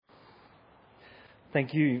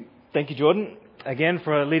Thank you, Jordan, again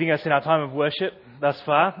for leading us in our time of worship thus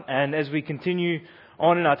far. And as we continue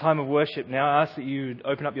on in our time of worship now, I ask that you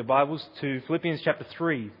open up your Bibles to Philippians chapter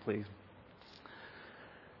 3, please.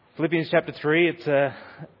 Philippians chapter 3, it's a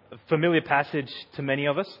familiar passage to many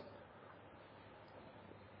of us.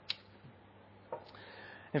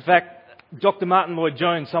 In fact, Dr. Martin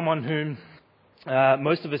Lloyd-Jones, someone whom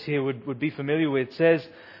most of us here would be familiar with, says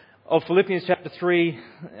of Philippians chapter 3,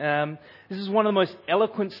 this is one of the most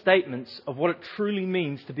eloquent statements of what it truly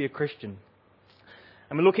means to be a Christian.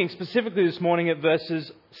 And we're looking specifically this morning at verses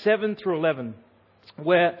 7 through 11,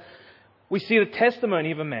 where we see the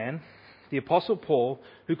testimony of a man, the Apostle Paul,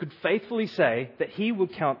 who could faithfully say that he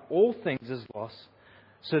would count all things as loss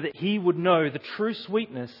so that he would know the true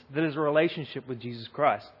sweetness that is a relationship with Jesus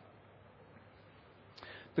Christ.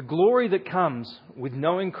 The glory that comes with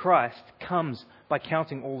knowing Christ comes by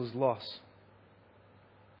counting all as loss.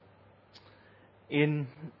 In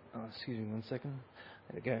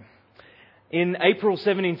April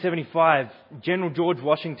 1775, General George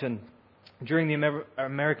Washington, during the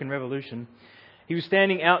American Revolution, he was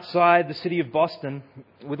standing outside the city of Boston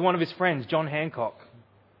with one of his friends, John Hancock.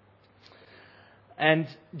 And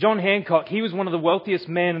John Hancock, he was one of the wealthiest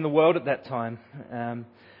men in the world at that time.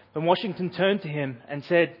 And Washington turned to him and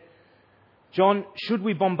said, "John, should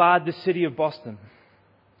we bombard the city of Boston?"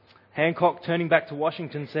 Hancock, turning back to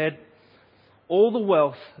Washington, said, "All the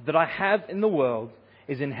wealth that I have in the world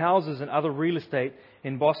is in houses and other real estate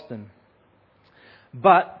in Boston.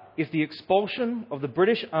 But if the expulsion of the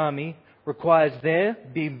British Army requires their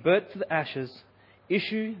being burnt to the ashes,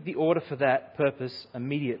 issue the order for that purpose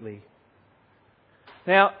immediately."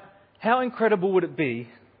 Now, how incredible would it be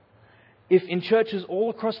if in churches all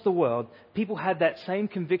across the world, people had that same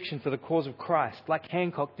conviction for the cause of Christ, like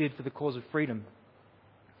Hancock did for the cause of freedom?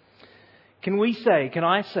 Can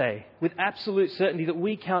I say, with absolute certainty that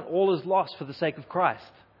we count all as lost for the sake of Christ?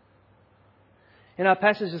 In our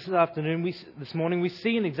passage this morning, we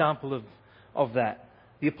see an example of that.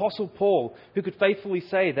 The Apostle Paul, who could faithfully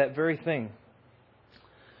say that very thing.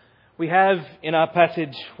 We have in our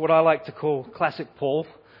passage what I like to call classic Paul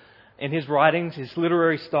in his writings, his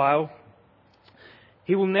literary style.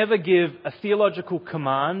 He will never give a theological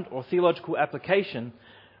command or theological application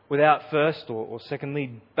without first or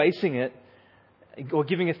secondly basing it or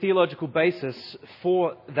giving a theological basis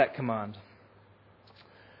for that command.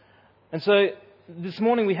 And so this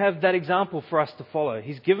morning we have that example for us to follow.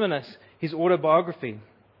 He's given us his autobiography.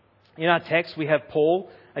 In our text we have Paul,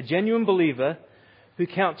 a genuine believer, who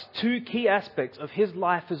counts two key aspects of his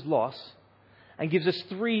life as loss and gives us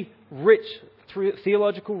three rich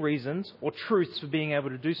theological reasons or truths for being able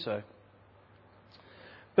to do so.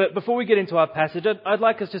 But before we get into our passage, I'd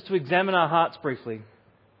like us just to examine our hearts briefly.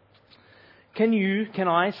 Can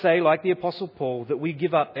I say, like the Apostle Paul, that we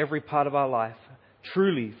give up every part of our life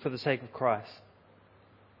truly for the sake of Christ?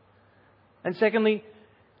 And secondly,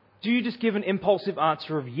 do you just give an impulsive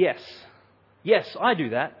answer of yes? Yes, I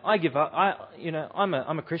do that. I give up.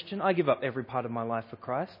 I'm a Christian. I give up every part of my life for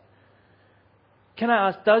Christ. Can I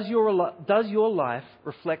ask, does your life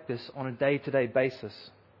reflect this on a day-to-day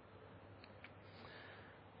basis?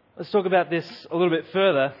 Let's talk about this a little bit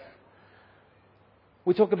further.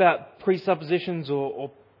 We talk about presuppositions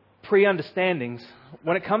or pre-understandings.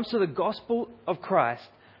 When it comes to the gospel of Christ,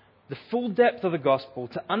 the full depth of the gospel,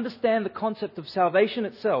 to understand the concept of salvation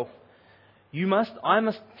itself, I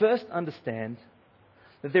must first understand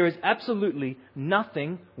that there is absolutely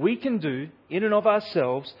nothing we can do in and of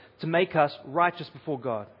ourselves to make us righteous before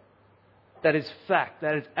God. That is fact.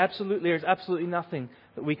 There is absolutely nothing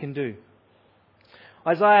that we can do.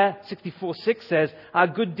 Isaiah 64:6 says, "Our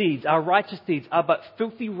good deeds, our righteous deeds are but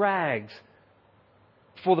filthy rags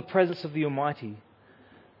before the presence of the Almighty."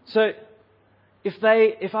 So,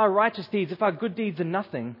 if our righteous deeds, if our good deeds are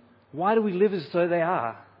nothing, why do we live as though they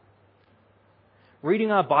are?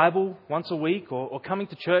 Reading our Bible once a week or coming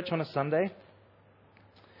to church on a Sunday?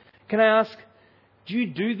 Can I ask, do you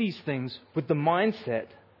do these things with the mindset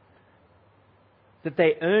that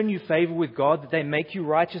they earn you favor with God, that they make you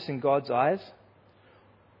righteous in God's eyes?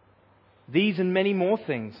 These and many more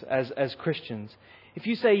things as Christians. If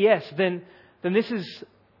you say yes, then this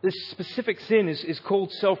specific sin is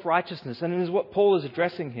called self-righteousness, and it is what Paul is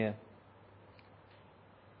addressing here.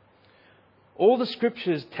 All the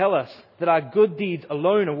scriptures tell us that our good deeds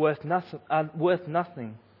alone are worth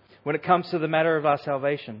nothing when it comes to the matter of our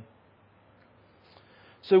salvation.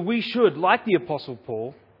 So we should, like the Apostle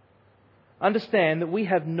Paul, understand that we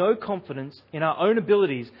have no confidence in our own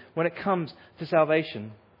abilities when it comes to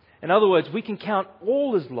salvation. In other words, we can count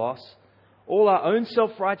all as loss, all our own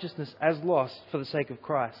self-righteousness as loss for the sake of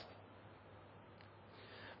Christ.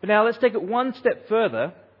 But now let's take it one step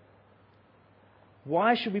further.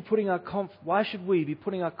 Why should we be putting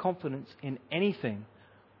our confidence in anything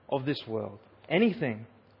of this world? Anything.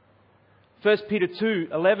 1 Peter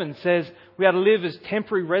 2:11 says we are to live as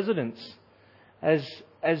temporary residents, as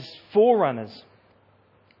forerunners.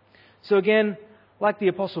 So again, like the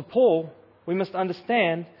Apostle Paul, we must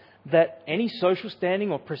understand that any social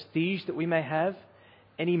standing or prestige that we may have,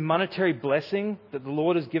 any monetary blessing that the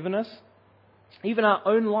Lord has given us, even our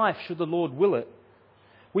own life, should the Lord will it,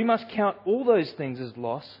 we must count all those things as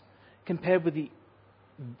loss compared with the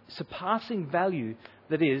surpassing value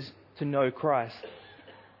that is to know Christ.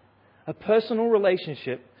 A personal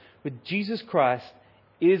relationship with Jesus Christ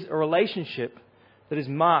is a relationship that is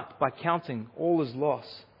marked by counting all as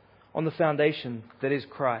loss on the foundation that is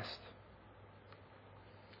Christ.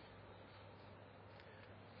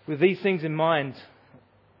 With these things in mind,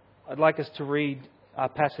 I'd like us to read our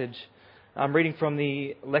passage. I'm reading from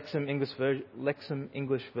the Lexham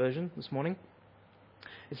English version this morning.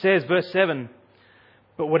 It says, verse 7,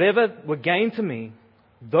 "But whatever were gain to me,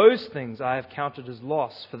 those things I have counted as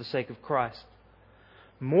loss for the sake of Christ.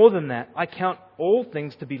 More than that, I count all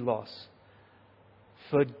things to be loss.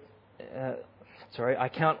 I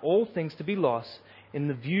count all things to be loss in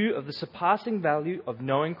the view of the surpassing value of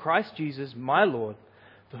knowing Christ Jesus, my Lord,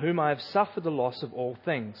 for whom I have suffered the loss of all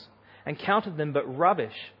things, and counted them but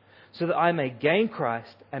rubbish, so that I may gain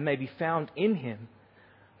Christ and may be found in Him,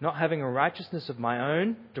 not having a righteousness of my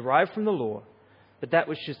own derived from the law, but that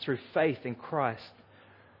which is through faith in Christ,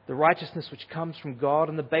 the righteousness which comes from God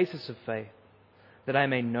on the basis of faith, that I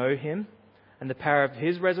may know Him and the power of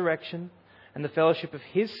His resurrection and the fellowship of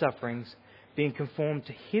His sufferings, being conformed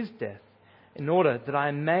to His death, in order that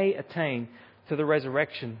I may attain to the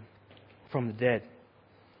resurrection from the dead."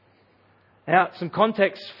 Now, some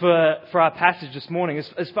context for our passage this morning.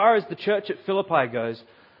 As far as the church at Philippi goes,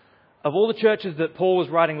 of all the churches that Paul was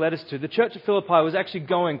writing letters to, the church at Philippi was actually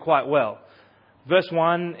going quite well. Verse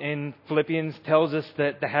 1 in Philippians tells us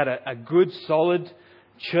that they had a good, solid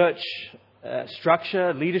church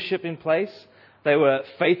structure, leadership in place. They were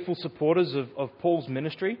faithful supporters of Paul's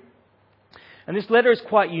ministry. And this letter is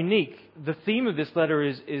quite unique. The theme of this letter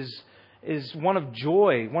is one of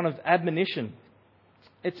joy, one of admonition.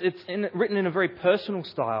 It's written in a very personal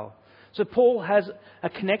style. So Paul has a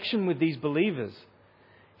connection with these believers.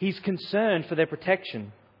 He's concerned for their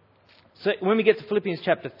protection. So when we get to Philippians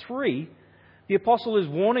chapter 3, the apostle is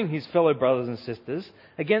warning his fellow brothers and sisters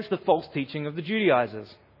against the false teaching of the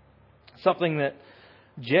Judaizers. Something that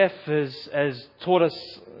Jeff has taught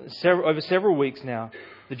us over several weeks now.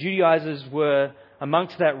 The Judaizers were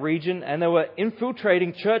amongst that region, and they were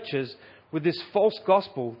infiltrating churches with this false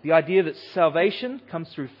gospel, the idea that salvation comes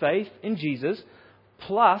through faith in Jesus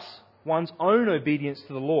plus one's own obedience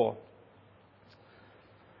to the law.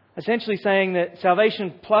 Essentially saying that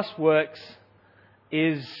salvation plus works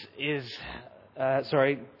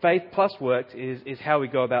faith plus works is how we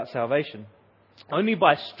go about salvation. Only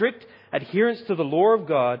by strict adherence to the law of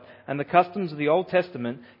God and the customs of the Old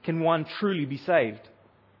Testament can one truly be saved.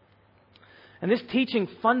 And this teaching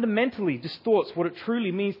fundamentally distorts what it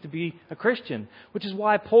truly means to be a Christian, which is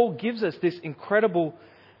why Paul gives us this incredible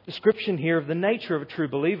description here of the nature of a true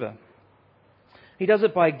believer. He does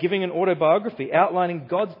it by giving an autobiography outlining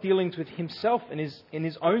God's dealings with himself in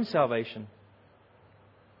his own salvation.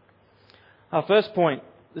 Our first point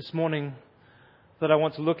this morning that I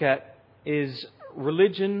want to look at is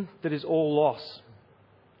religion that is all loss.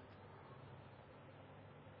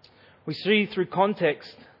 We see through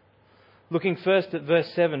context, looking first at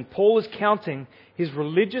verse 7, Paul is counting his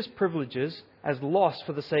religious privileges as loss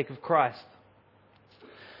for the sake of Christ.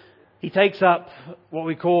 He takes up what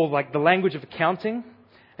we call like the language of accounting,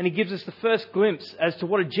 and he gives us the first glimpse as to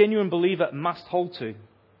what a genuine believer must hold to.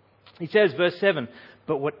 He says, verse 7,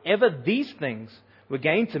 "But whatever these things were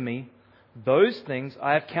gain to me, those things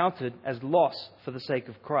I have counted as loss for the sake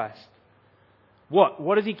of Christ."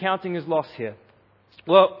 What is he counting as loss here?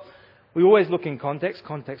 Well, we always look in context,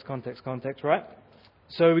 right?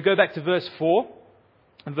 So we go back to verse 4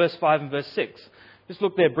 and verse 5 and verse 6. Just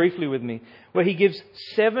look there briefly with me, where he gives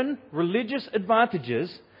 7 religious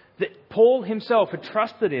advantages that Paul himself had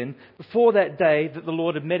trusted in before that day that the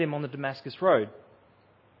Lord had met him on the Damascus road.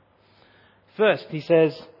 First, he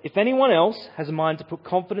says, "If anyone else has a mind to put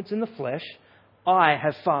confidence in the flesh, I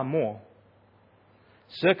have far more.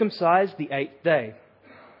 Circumcised the 8th day."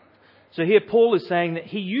 So here Paul is saying that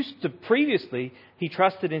he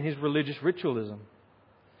trusted in his religious ritualism.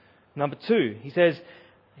 Number 2, he says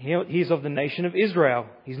he is of the nation of Israel.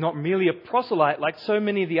 He's not merely a proselyte like so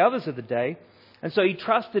many of the others of the day, and so he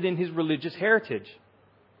trusted in his religious heritage.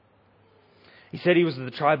 He said he was of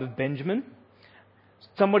the tribe of Benjamin,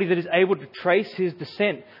 somebody that is able to trace his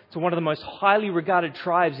descent to one of the most highly regarded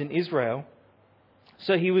tribes in Israel.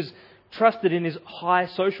 So he was trusted in his high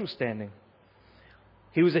social standing.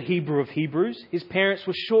 He was a Hebrew of Hebrews. His parents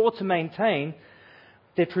were sure to maintain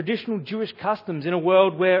their traditional Jewish customs in a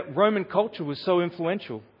world where Roman culture was so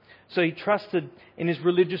influential. So he trusted in his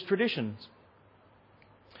religious traditions.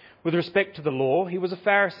 With respect to the law, he was a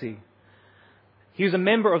Pharisee. He was a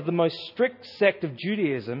member of the most strict sect of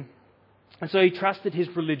Judaism, and so he trusted his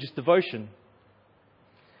religious devotion.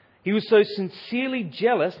 He was so sincerely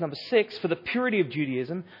jealous, number 6, for the purity of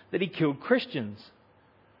Judaism that he killed Christians.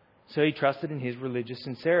 So he trusted in his religious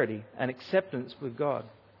sincerity and acceptance with God.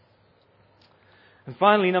 And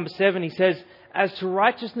finally, number 7, he says, as to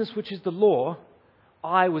righteousness which is the law,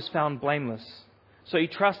 I was found blameless. So he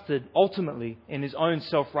trusted ultimately in his own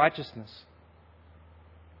self-righteousness.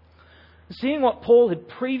 Seeing what Paul had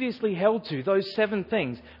previously held to, those 7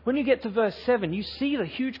 things, when you get to verse 7, you see the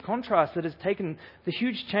huge contrast that has taken, the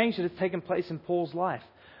huge change that has taken place in Paul's life.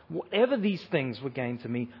 Whatever these things were gained to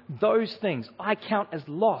me, those things I count as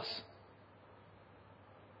loss.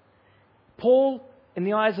 Paul, in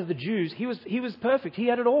the eyes of the Jews, he was perfect. He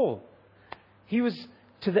had it all. He was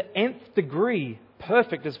to the nth degree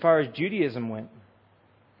perfect as far as Judaism went.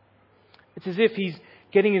 It's as if he's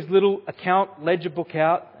getting his little account ledger book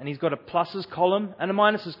out and he's got a pluses column and a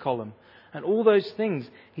minuses column. And all those things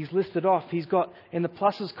he's listed off, he's got in the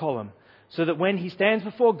pluses column. So that when he stands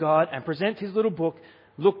before God and presents his little book,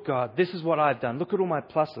 look God, this is what I've done. Look at all my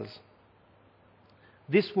pluses.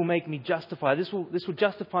 This will make me justify. This will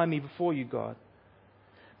justify me before you, God.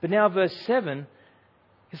 But now verse 7,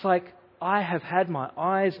 it's like, I have had my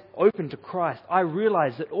eyes open to Christ. I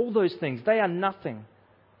realize that all those things, they are nothing.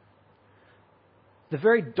 The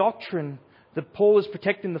very doctrine that Paul is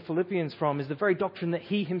protecting the Philippians from is the very doctrine that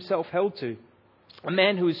he himself held to. A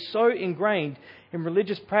man who is so ingrained in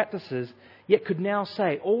religious practices, yet could now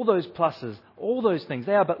say all those pluses, all those things,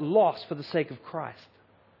 they are but loss for the sake of Christ.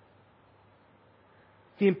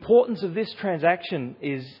 The importance of this transaction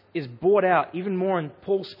is brought out even more in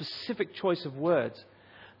Paul's specific choice of words.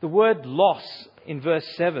 The word loss in verse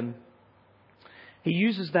 7, he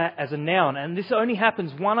uses that as a noun, and this only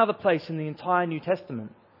happens one other place in the entire New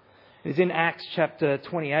Testament. It's in Acts chapter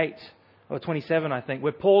 28, or 27, I think,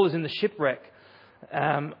 where Paul is in the shipwreck,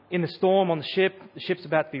 in the storm on the ship. The ship's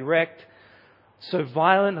about to be wrecked. So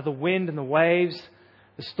violent are the wind and the waves.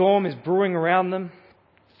 The storm is brewing around them.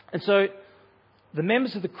 And so the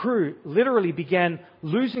members of the crew literally began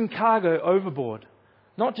losing cargo overboard.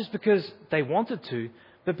 Not just because they wanted to,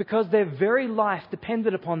 but because their very life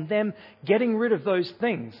depended upon them getting rid of those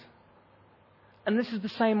things. And this is the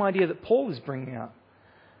same idea that Paul is bringing out.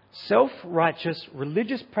 Self-righteous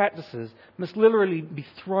religious practices must literally be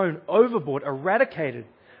thrown overboard, eradicated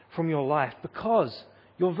from your life, because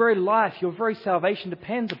your very life, your very salvation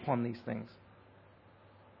depends upon these things.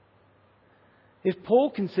 If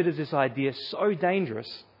Paul considers this idea so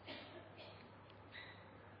dangerous,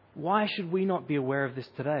 why should we not be aware of this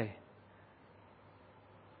today?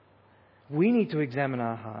 We need to examine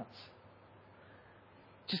our hearts.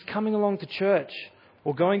 Just coming along to church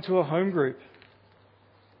or going to a home group,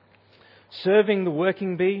 serving the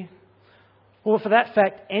working bee, or for that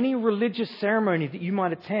fact, any religious ceremony that you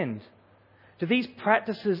might attend. Do these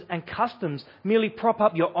practices and customs merely prop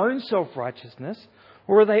up your own self-righteousness,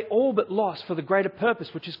 or are they all but lost for the greater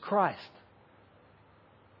purpose, which is Christ?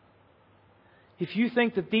 If you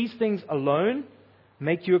think that these things alone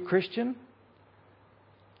make you a Christian,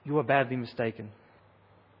 you are badly mistaken.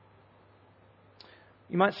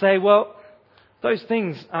 You might say, well, those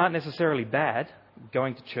things aren't necessarily bad.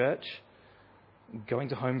 Going to church, going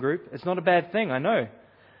to home group, it's not a bad thing, I know.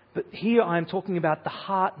 But here I'm talking about the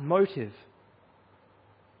heart motive.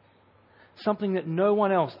 Something that no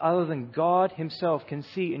one else other than God Himself can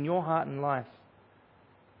see in your heart and life.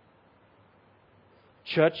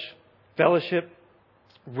 Church, fellowship,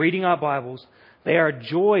 reading our Bibles, they are a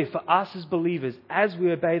joy for us as believers as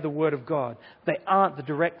we obey the Word of God. They aren't the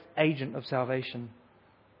direct agent of salvation.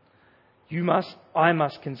 I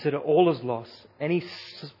must consider all as loss. Any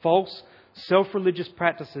false, self-religious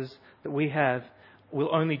practices that we have will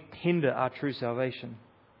only hinder our true salvation.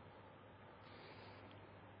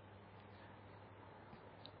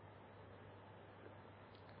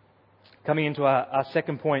 Coming into our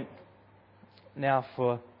second point now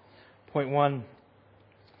for point 1.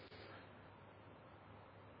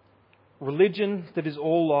 Religion that is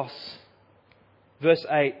all loss. Verse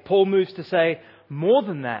 8, Paul moves to say, more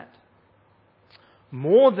than that,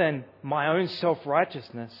 more than my own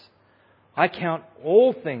self-righteousness, I count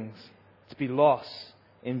all things to be loss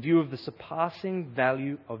in view of the surpassing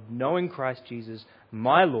value of knowing Christ Jesus,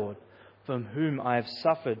 my Lord, from whom I have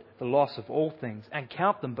suffered the loss of all things, and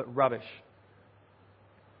count them but rubbish.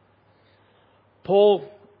 Paul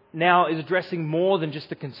now is addressing more than just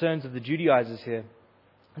the concerns of the Judaizers here.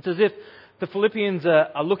 It's as if the Philippians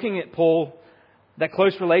are looking at Paul, that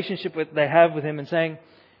close relationship they have with him, and saying,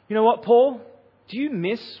 you know what, Paul, do you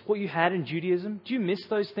miss what you had in Judaism? Do you miss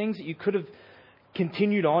those things that you could have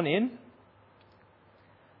continued on in?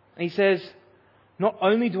 And he says, not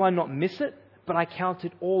only do I not miss it, but I count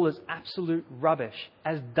it all as absolute rubbish,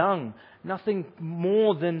 as dung, nothing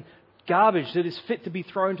more than garbage that is fit to be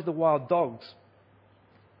thrown to the wild dogs.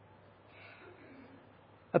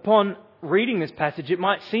 Upon reading this passage, it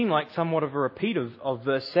might seem like somewhat of a repeat of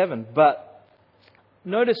verse 7, but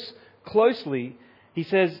notice closely, he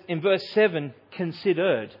says in verse 7,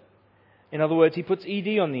 considered. In other words, he puts ed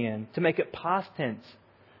on the end to make it past tense.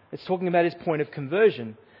 It's talking about his point of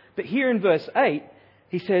conversion. But here in verse 8,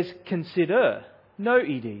 he says consider, no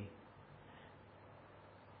ed.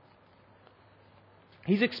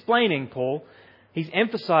 He's explaining, Paul, he's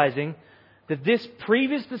emphasizing that this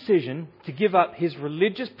previous decision to give up his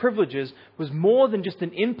religious privileges was more than just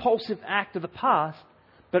an impulsive act of the past,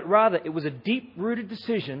 but rather it was a deep-rooted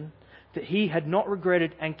decision that he had not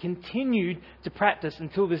regretted and continued to practice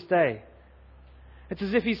until this day. It's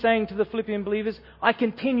as if he's saying to the Philippian believers, I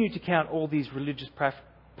continue to count all these religious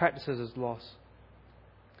practices as loss.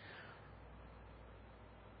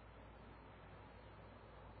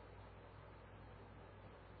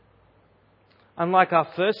 Unlike our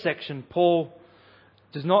first section, Paul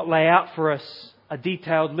does not lay out for us a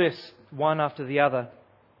detailed list, one after the other,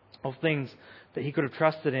 of things that he could have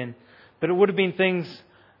trusted in. But it would have been things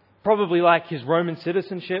probably like his Roman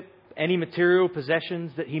citizenship, any material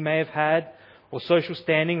possessions that he may have had, or social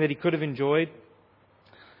standing that he could have enjoyed.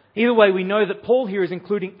 Either way, we know that Paul here is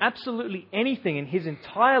including absolutely anything in his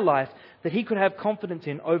entire life that he could have confidence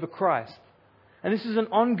in over Christ. And this is an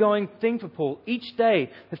ongoing thing for Paul. Each day,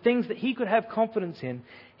 the things that he could have confidence in,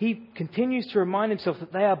 he continues to remind himself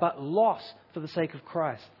that they are but loss for the sake of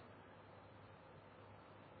Christ.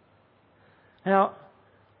 Now,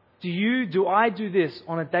 do I do this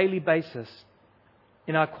on a daily basis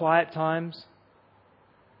in our quiet times?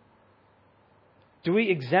 Do we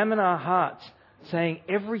examine our hearts, saying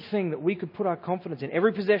everything that we could put our confidence in,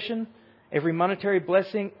 every possession, every monetary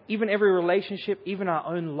blessing, even every relationship, even our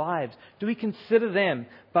own lives, do we consider them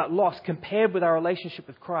but loss compared with our relationship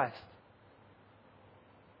with Christ?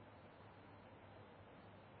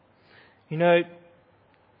 You know,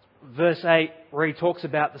 verse 8, where he talks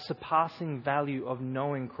about the surpassing value of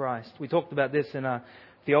knowing Christ. We talked about this in our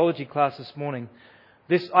theology class this morning.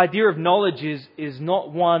 This idea of knowledge is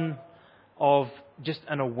not one of just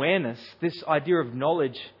an awareness. This idea of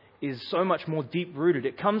knowledge is so much more deep-rooted.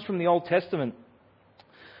 It comes from the Old Testament,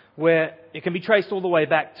 where it can be traced all the way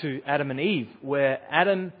back to Adam and Eve, where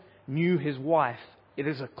Adam knew his wife. It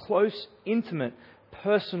is a close, intimate,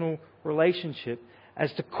 personal relationship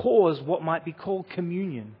as to cause what might be called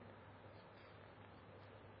communion.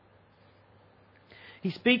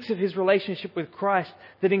 He speaks of his relationship with Christ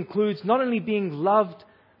that includes not only being loved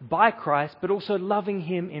by Christ, but also loving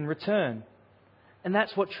Him in return. And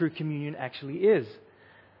that's what true communion actually is.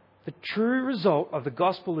 The true result of the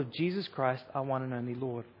gospel of Jesus Christ, our one and only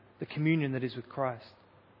Lord. The communion that is with Christ.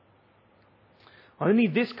 Only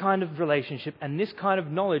this kind of relationship and this kind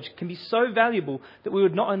of knowledge can be so valuable that we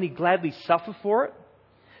would not only gladly suffer for it,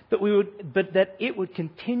 but that it would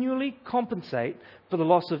continually compensate for the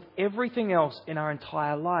loss of everything else in our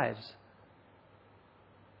entire lives.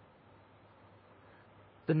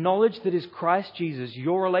 The knowledge that is Christ Jesus,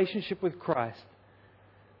 your relationship with Christ,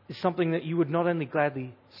 is something that you would not only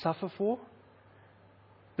gladly suffer for,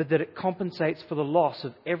 but that it compensates for the loss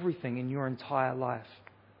of everything in your entire life.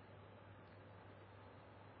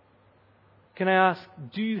 Can I ask,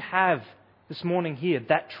 do you have this morning here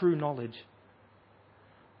that true knowledge?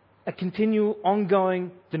 A continual,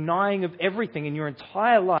 ongoing denying of everything in your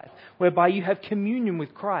entire life, whereby you have communion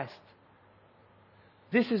with Christ.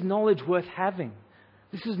 This is knowledge worth having.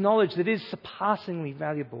 This is knowledge that is surpassingly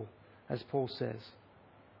valuable, as Paul says.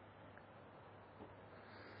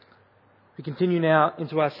 We continue now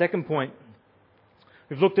into our second point.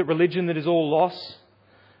 We've looked at religion that is all loss,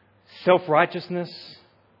 self-righteousness,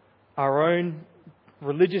 our own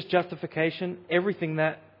religious justification, everything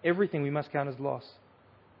we must count as loss.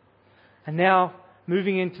 And now,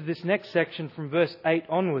 moving into this next section from verse 8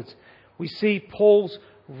 onwards, we see Paul's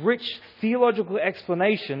rich theological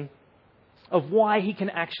explanation of why he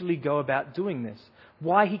can actually go about doing this,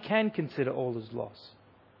 why he can consider all as loss.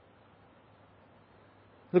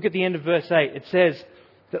 Look at the end of verse 8. It says,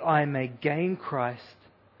 that I may gain Christ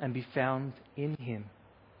and be found in Him.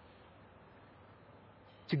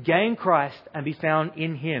 To gain Christ and be found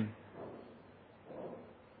in Him.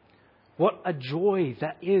 What a joy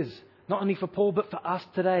that is, not only for Paul but for us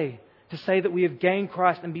today, to say that we have gained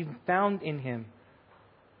Christ and been found in Him.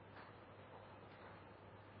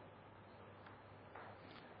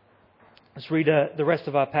 Let's read the rest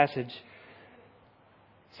of our passage.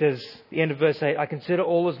 It says, the end of verse 8, I consider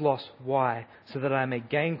all as loss. Why? So that I may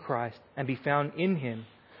gain Christ and be found in Him,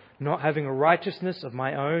 not having a righteousness of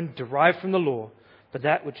my own derived from the law, but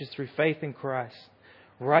that which is through faith in Christ,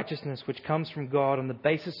 righteousness which comes from God on the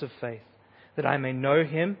basis of faith, that I may know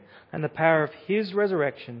Him and the power of His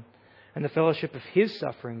resurrection and the fellowship of His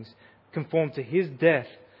sufferings, conform to His death,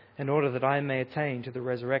 in order that I may attain to the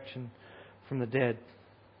resurrection from the dead.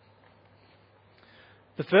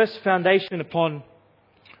 The first foundation upon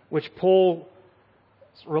which Paul's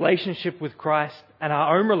relationship with Christ, and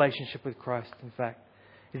our own relationship with Christ, in fact,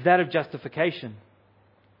 is that of justification.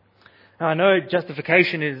 Now, I know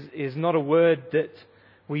justification is not a word that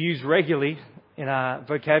we use regularly in our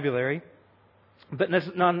vocabulary, but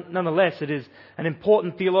nonetheless it is an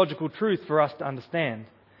important theological truth for us to understand.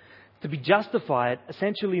 To be justified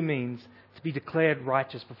essentially means to be declared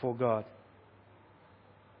righteous before God.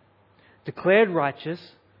 Declared righteous,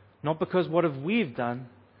 not because what have we've done,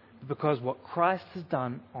 but because what Christ has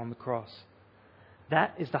done on the cross.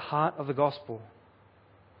 That is the heart of the gospel.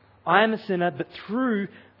 I am a sinner, but through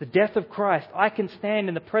the death of Christ, I can stand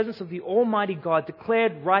in the presence of the Almighty God,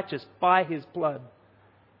 declared righteous by His blood.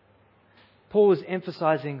 Paul is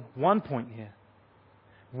emphasizing one point here.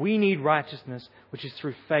 We need righteousness, which is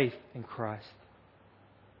through faith in Christ.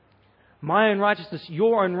 My own righteousness,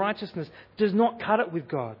 your own righteousness, does not cut it with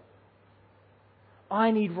God.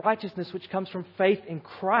 I need righteousness which comes from faith in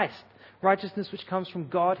Christ. Righteousness which comes from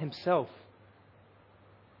God Himself.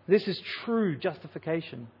 This is true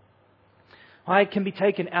justification. I can be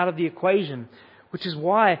taken out of the equation, which is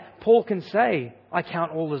why Paul can say, I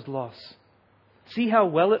count all as loss. See how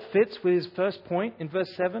well it fits with his first point in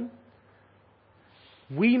verse 7?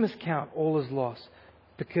 We must count all as loss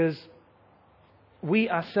because we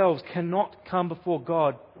ourselves cannot come before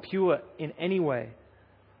God pure in any way.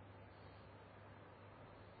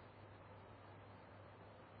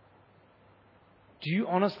 Do you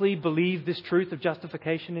honestly believe this truth of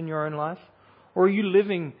justification in your own life? Or are you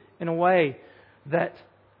living in a way that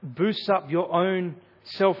boosts up your own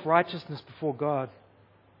self-righteousness before God?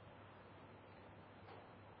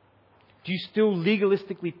 Do you still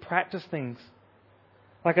legalistically practice things?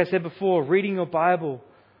 Like I said before, reading your Bible,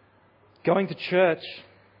 going to church.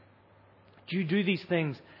 Do you do these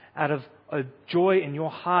things out of a joy in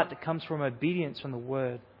your heart that comes from obedience from the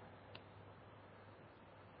Word?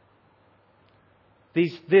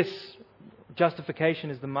 This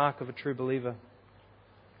justification is the mark of a true believer.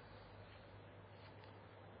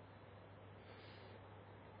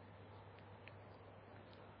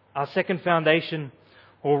 Our second foundation,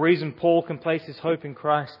 or reason Paul can place his hope in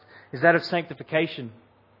Christ, is that of sanctification.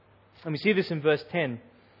 And we see this in verse 10.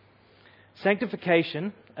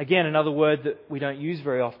 Sanctification, again, another word that we don't use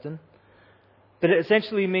very often, but it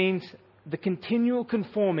essentially means the continual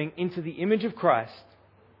conforming into the image of Christ.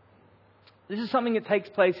 This is something that takes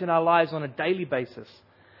place in our lives on a daily basis.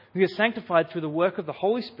 We are sanctified through the work of the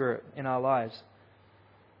Holy Spirit in our lives.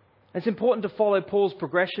 It's important to follow Paul's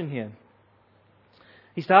progression here.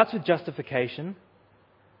 He starts with justification,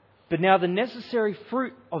 but now the necessary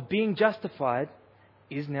fruit of being justified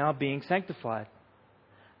is now being sanctified.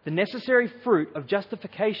 The necessary fruit of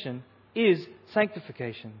justification is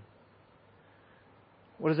sanctification.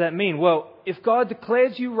 What does that mean? Well, if God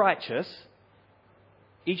declares you righteous,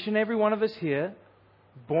 each and every one of us here,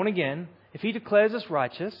 born again, if He declares us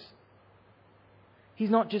righteous,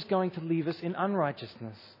 He's not just going to leave us in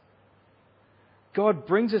unrighteousness. God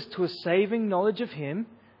brings us to a saving knowledge of Him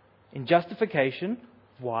in justification.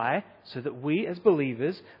 Why? So that we as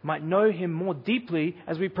believers might know Him more deeply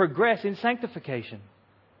as we progress in sanctification.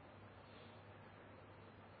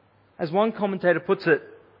 As one commentator puts it,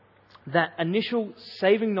 that initial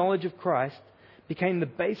saving knowledge of Christ became the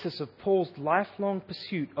basis of Paul's lifelong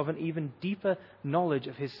pursuit of an even deeper knowledge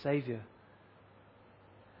of his Saviour.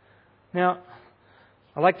 Now,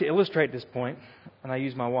 I like to illustrate this point, and I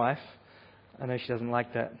use my wife. I know she doesn't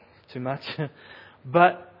like that too much.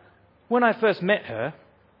 But when I first met her,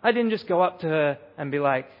 I didn't just go up to her and be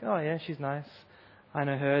like, oh yeah, she's nice. I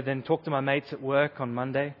know her. Then talk to my mates at work on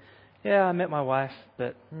Monday. Yeah, I met my wife,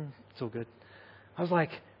 but it's all good. I was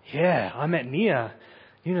like, yeah, I met Nia.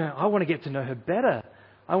 I want to get to know her better.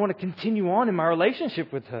 I want to continue on in my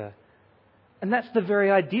relationship with her. And that's the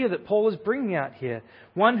very idea that Paul is bringing out here.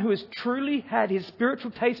 One who has truly had his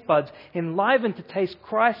spiritual taste buds enlivened to taste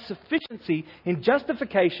Christ's sufficiency in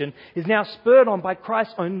justification is now spurred on by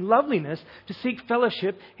Christ's own loveliness to seek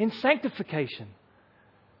fellowship in sanctification.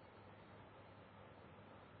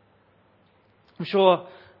 I'm sure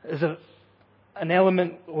there's an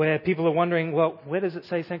element where people are wondering, well, where does it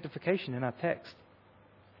say sanctification in our text?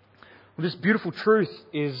 Well, this beautiful truth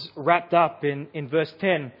is wrapped up in verse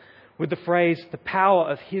 10 with the phrase, the power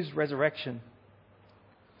of His resurrection.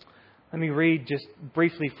 Let me read just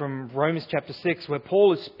briefly from Romans chapter 6, where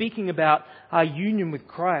Paul is speaking about our union with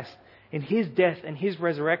Christ in His death and His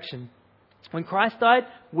resurrection. When Christ died,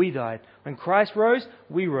 we died. When Christ rose,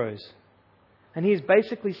 we rose. And he is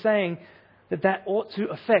basically saying that ought to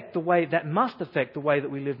affect the way, that must affect the way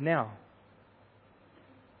that we live now.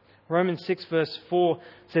 Romans 6 verse 4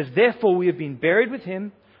 says, therefore we have been buried with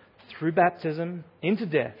Him through baptism into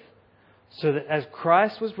death, so that as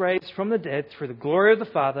Christ was raised from the dead through the glory of the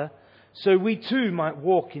Father, so we too might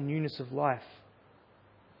walk in newness of life.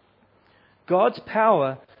 God's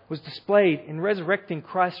power was displayed in resurrecting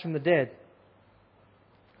Christ from the dead.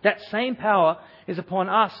 That same power is upon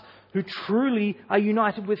us who truly are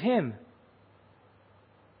united with Him.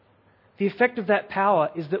 The effect of that power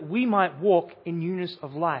is that we might walk in newness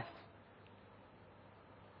of life.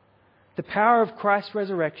 The power of Christ's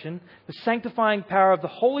resurrection, the sanctifying power of the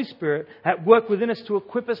Holy Spirit at work within us to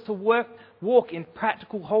equip us to walk in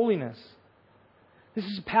practical holiness. This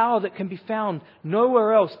is power that can be found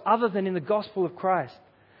nowhere else other than in the gospel of Christ.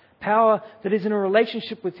 Power that is in a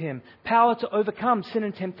relationship with Him. Power to overcome sin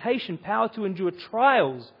and temptation. Power to endure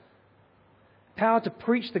trials. Power to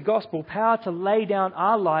preach the gospel. Power to lay down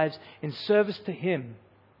our lives in service to Him.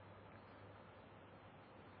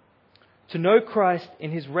 To know Christ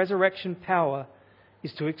in His resurrection power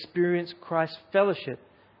is to experience Christ's fellowship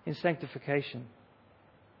in sanctification.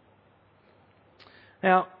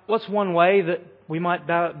 Now, what's one way that we might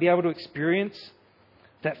be able to experience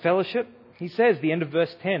that fellowship? He says, the end of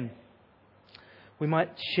verse 10, we might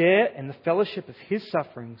share in the fellowship of His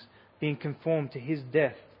sufferings, being conformed to His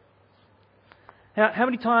death. Now, how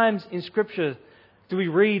many times in Scripture do we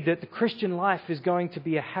read that the Christian life is going to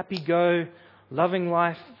be a happy-go, loving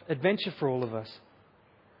life adventure for all of us?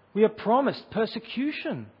 We are promised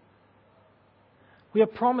persecution. We are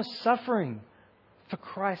promised suffering for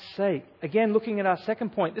Christ's sake. Again, looking at our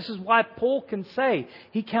second point, this is why Paul can say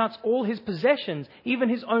he counts all his possessions, even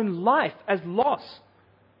his own life, as loss.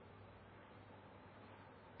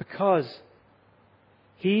 Because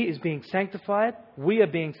he is being sanctified, we are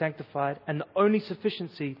being sanctified, and the only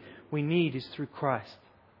sufficiency we need is through Christ.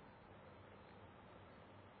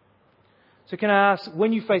 So can I ask,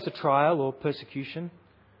 when you face a trial or persecution,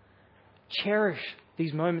 cherish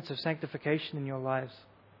these moments of sanctification in your lives.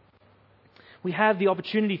 We have the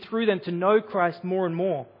opportunity through them to know Christ more and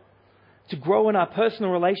more, to grow in our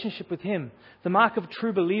personal relationship with Him. The mark of a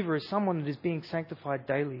true believer is someone that is being sanctified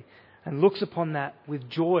daily and looks upon that with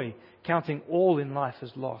joy, counting all in life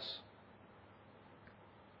as loss.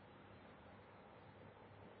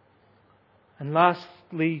 And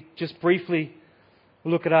lastly, just briefly,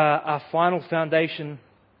 we'll look at our final foundation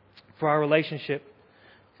for our relationship,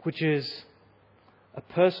 which is a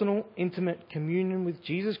personal, intimate communion with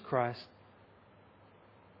Jesus Christ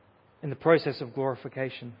in the process of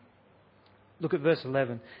glorification. Look at verse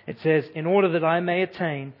 11. It says, in order that I may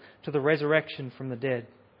attain to the resurrection from the dead.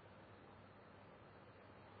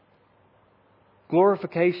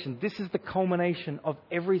 Glorification, this is the culmination of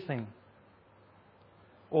everything.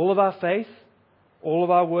 All of our faith, all of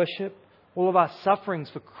our worship, all of our sufferings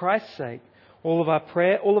for Christ's sake, all of our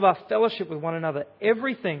prayer, all of our fellowship with one another,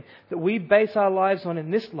 everything that we base our lives on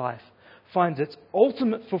in this life finds its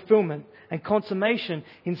ultimate fulfillment and consummation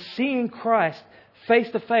in seeing Christ face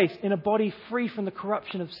to face in a body free from the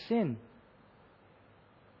corruption of sin.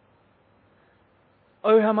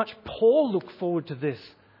 Oh, how much Paul looked forward to this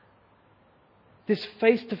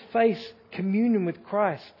face-to-face communion with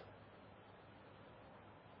Christ.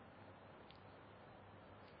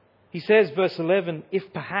 He says, verse 11,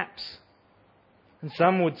 if perhaps. And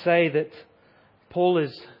some would say that Paul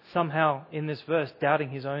is somehow, in this verse, doubting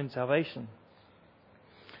his own salvation.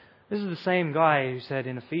 This is the same guy who said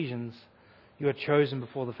in Ephesians, you are chosen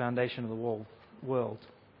before the foundation of the world.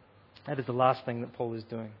 That is the last thing that Paul is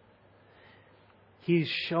doing. He is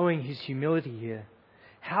showing his humility here.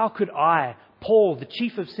 How could I, Paul, the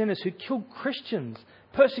chief of sinners who killed Christians,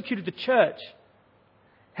 persecuted the church,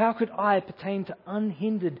 how could I pertain to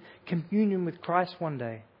unhindered communion with Christ one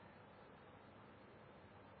day?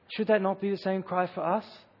 Should that not be the same cry for us?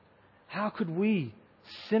 How could we,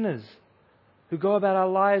 sinners, who go about our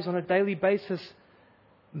lives on a daily basis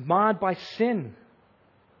marred by sin.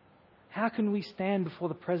 How can we stand before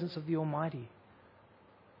the presence of the Almighty?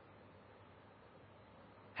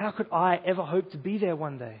 How could I ever hope to be there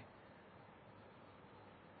one day?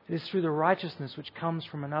 It is through the righteousness which comes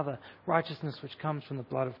from another, righteousness which comes from the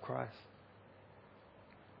blood of Christ.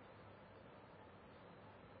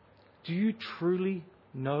 Do you truly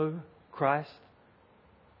know Christ?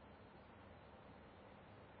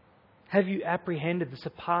 Have you apprehended the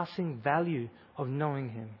surpassing value of knowing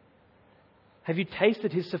Him? Have you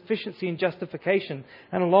tasted His sufficiency in justification,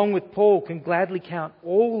 and along with Paul can gladly count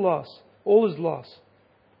all as loss,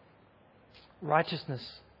 righteousness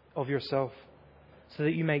of yourself, so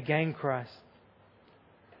that you may gain Christ?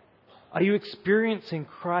 Are you experiencing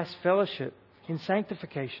Christ's fellowship in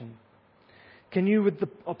sanctification? Can you, with the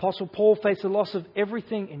Apostle Paul, face the loss of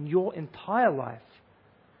everything in your entire life?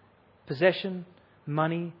 Possession,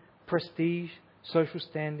 money, prestige, social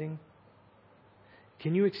standing.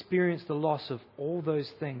 Can you experience the loss of all those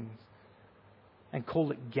things and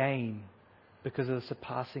call it gain because of the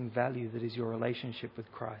surpassing value that is your relationship with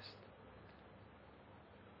Christ?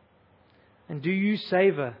 And do you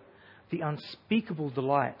savor the unspeakable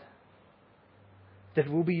delight that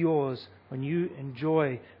will be yours when you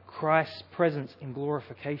enjoy Christ's presence in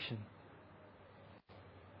glorification?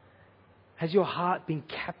 Has your heart been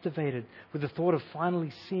captivated with the thought of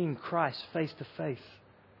finally seeing Christ face to face?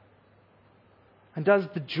 And does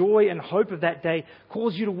the joy and hope of that day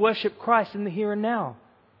cause you to worship Christ in the here and now?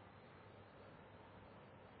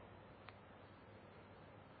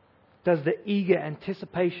 Does the eager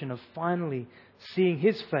anticipation of finally seeing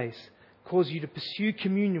His face cause you to pursue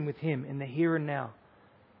communion with Him in the here and now?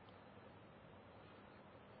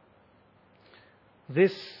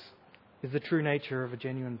 This is the true nature of a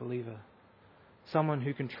genuine believer. Someone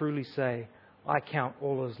who can truly say, I count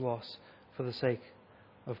all as loss for the sake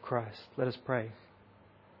of Christ. Let us pray.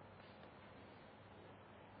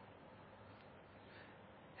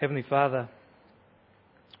 Heavenly Father,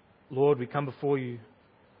 Lord, we come before You,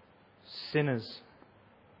 sinners,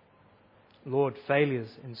 Lord, failures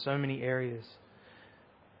in so many areas.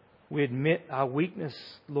 We admit our weakness,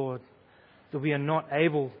 Lord, that we are not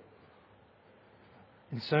able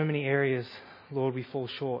in so many areas, Lord, we fall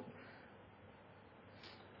short.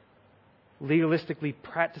 Legalistically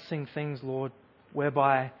practicing things, Lord,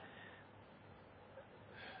 whereby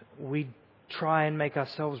we try and make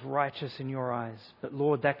ourselves righteous in Your eyes. But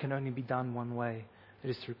Lord, that can only be done one way. It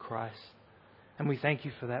is through Christ. And we thank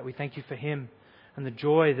You for that. We thank You for Him and the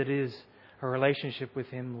joy that is a relationship with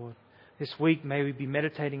Him, Lord. This week may we be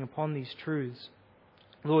meditating upon these truths.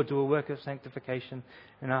 Lord, do a work of sanctification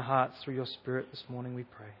in our hearts through Your Spirit this morning, we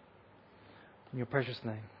pray. In Your precious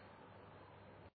name.